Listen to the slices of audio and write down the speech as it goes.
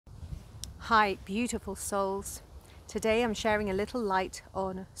Hi, beautiful souls. Today I'm sharing a little light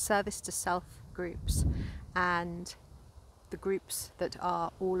on service to self groups and the groups that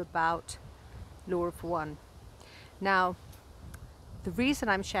are all about Law of One. Now, the reason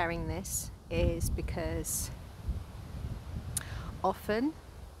I'm sharing this is because often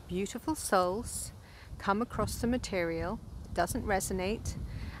beautiful souls come across the material, it doesn't resonate,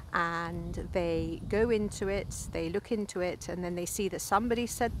 and they go into it, they look into it, and then they see that somebody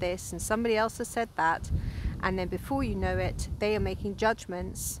said this and somebody else has said that, and then before you know it, they are making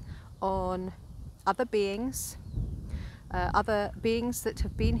judgments on other beings that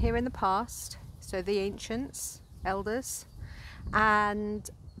have been here in the past, so the ancients, elders, and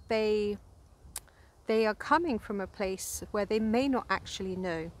they are coming from a place where they may not actually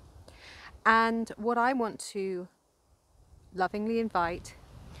know. And what I want to lovingly invite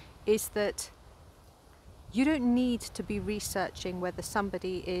is that you don't need to be researching whether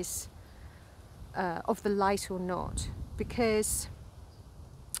somebody is of the light or not, because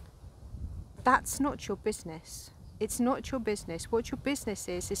that's not your business. It's not your business. What your business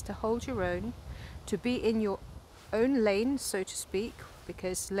is to hold your own, to be in your own lane, so to speak,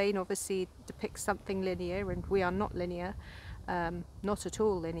 because lane obviously depicts something linear, and we are not linear, not at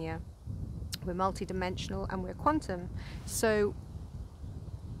all linear. We're multidimensional and we're quantum. So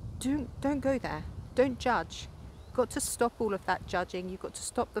don't go there. Don't judge. You've got to stop all of that judging. You've got to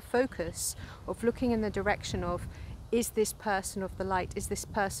stop the focus of looking in the direction of, is this person of the light? Is this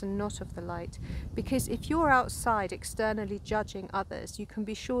person not of the light? Because if you're outside externally judging others, you can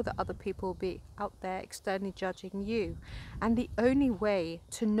be sure that other people will be out there externally judging you. And the only way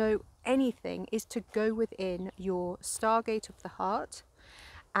to know anything is to go within your stargate of the heart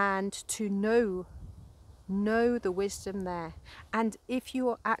and to know the wisdom there. And if you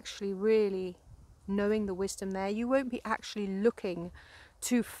are actually really knowing the wisdom there, you won't be actually looking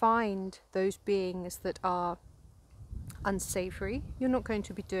to find those beings that are unsavory. You're not going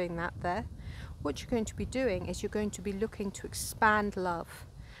to be doing that there. What you're going to be doing is you're going to be looking to expand love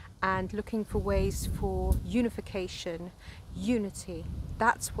and looking for ways for unification, unity.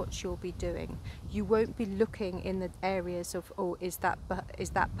 That's what you'll be doing. You won't be looking in the areas of, oh, is that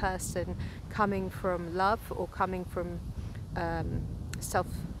person coming from love or coming from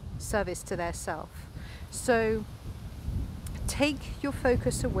self-service to their self. So take your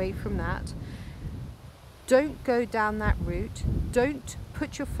focus away from that. Don't go down that route. Don't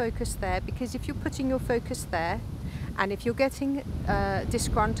put your focus there, because if you're putting your focus there, and if you're getting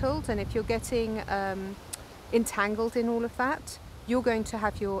disgruntled, and if you're getting entangled in all of that, you're going to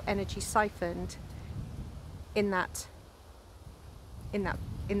have your energy siphoned in that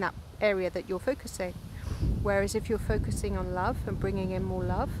area that you're focusing. Whereas if you're focusing on love and bringing in more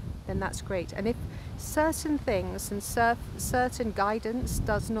love, then that's great. And if certain things and certain guidance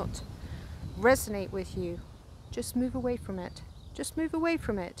does not resonate with you, just move away from it. Just move away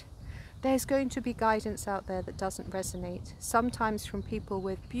from it. There's going to be guidance out there that doesn't resonate, sometimes from people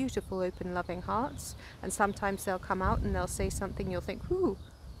with beautiful, open, loving hearts, and sometimes they'll come out and they'll say something you'll think, ooh,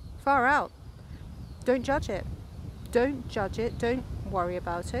 far out. Don't judge it. Don't judge it. Don't worry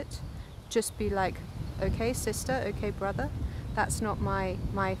about it. Just be like, okay, sister, okay, brother, that's not my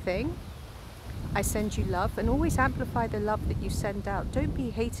thing. I send you love, and always amplify the love that you send out. Don't be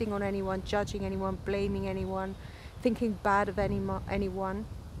hating on anyone, judging anyone, blaming anyone, thinking bad of anyone.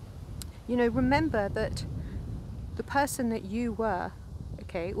 You know, remember that the person that you were,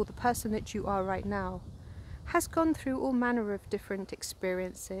 okay, or the person that you are right now, has gone through all manner of different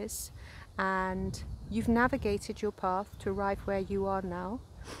experiences, and you've navigated your path to arrive where you are now.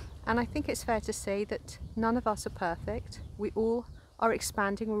 And I think it's fair to say that none of us are perfect. We all are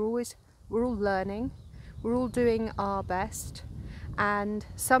expanding. We're all learning. We're all doing our best. And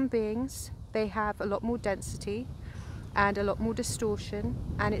some beings, they have a lot more density and a lot more distortion,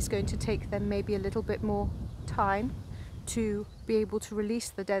 and it's going to take them maybe a little bit more time to be able to release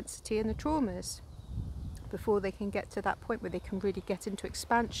the density and the traumas before they can get to that point where they can really get into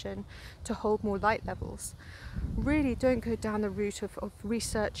expansion to hold more light levels. Really don't go down the route of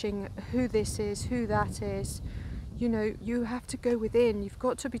researching who this is, who that is. You know, you have to go within. You've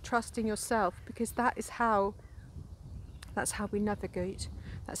got to be trusting yourself, because that's how we navigate.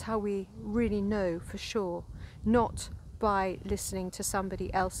 That's how we really know for sure. Not by listening to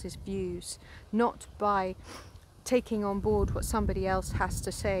somebody else's views, not by taking on board what somebody else has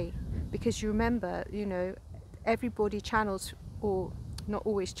to say. Because you remember, you know, everybody channels, or not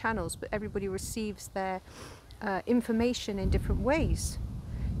always channels, but everybody receives their information in different ways.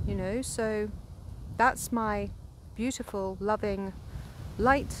 You know, so that's my beautiful, loving,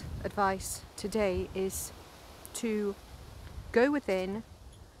 light advice today, is to go within,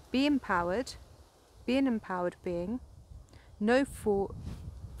 Be empowered, be an empowered being, know for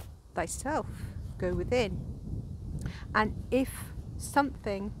thyself, go within. And if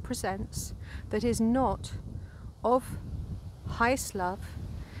something presents that is not of highest love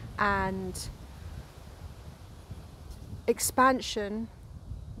and expansion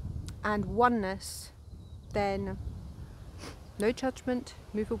and oneness, then no judgment,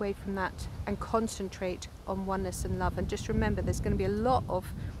 move away from that and concentrate on oneness and love. And just remember, there's going to be a lot of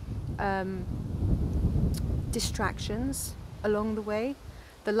distractions along the way.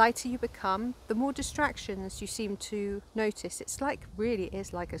 The lighter you become, the more distractions you seem to notice. It's like, really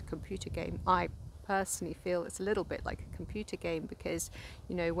is like a computer game. I personally feel it's a little bit like a computer game, because,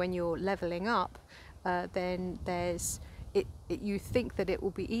 you know, when you're leveling up, then there's you think that it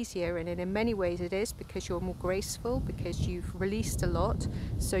will be easier, and in many ways it is, because you're more graceful, because you've released a lot,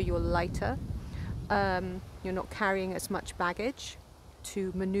 so you're lighter. You're not carrying as much baggage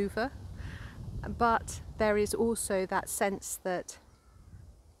to maneuver. But there is also that sense that,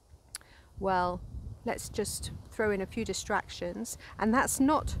 well, let's just throw in a few distractions, and that's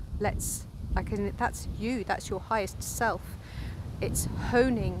not that's you, that's your highest self. It's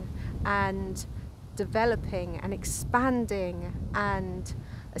honing and developing and expanding and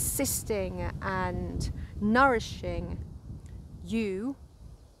assisting and nourishing you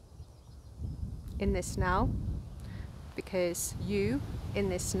in this now, because you in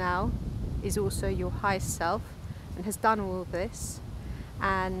this now is also your highest self and has done all of this.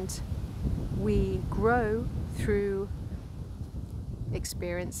 And we grow through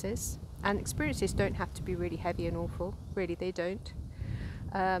experiences, and experiences don't have to be really heavy and awful, really they don't.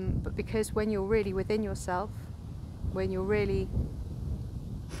 But because when you're really within yourself, when you're really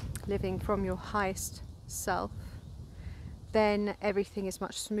living from your highest self, then everything is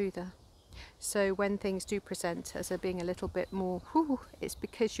much smoother. So when things do present as being a little bit more, it's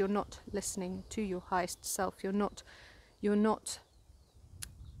because you're not listening to your highest self. You're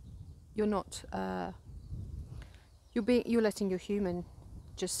letting your human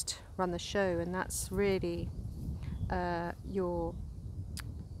just run the show, and that's really your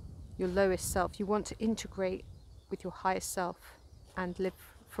lowest self. You want to integrate with your highest self and live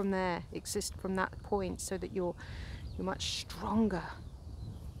from there, exist from that point, so that you're much stronger.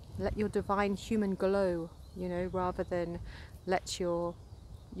 Let your divine human glow, you know, rather than let your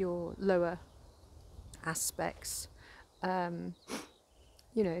lower aspects, you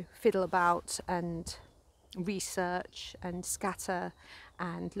know, fiddle about and research and scatter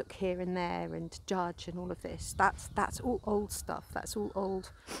and look here and there and judge and all of this. That's all old stuff. That's all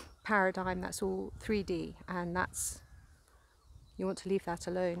old paradigm. That's all 3D, and you want to leave that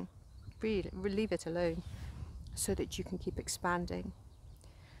alone. Really leave it alone, so that you can keep expanding.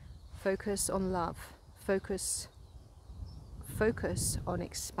 Focus on love. Focus on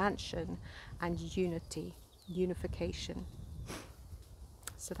expansion and unity, unification.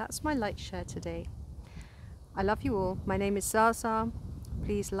 So that's my light share today. I love you all. My name is ZsaZsa.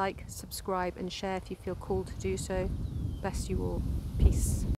 Please like, subscribe and share if you feel called to do so. Bless you all. Peace.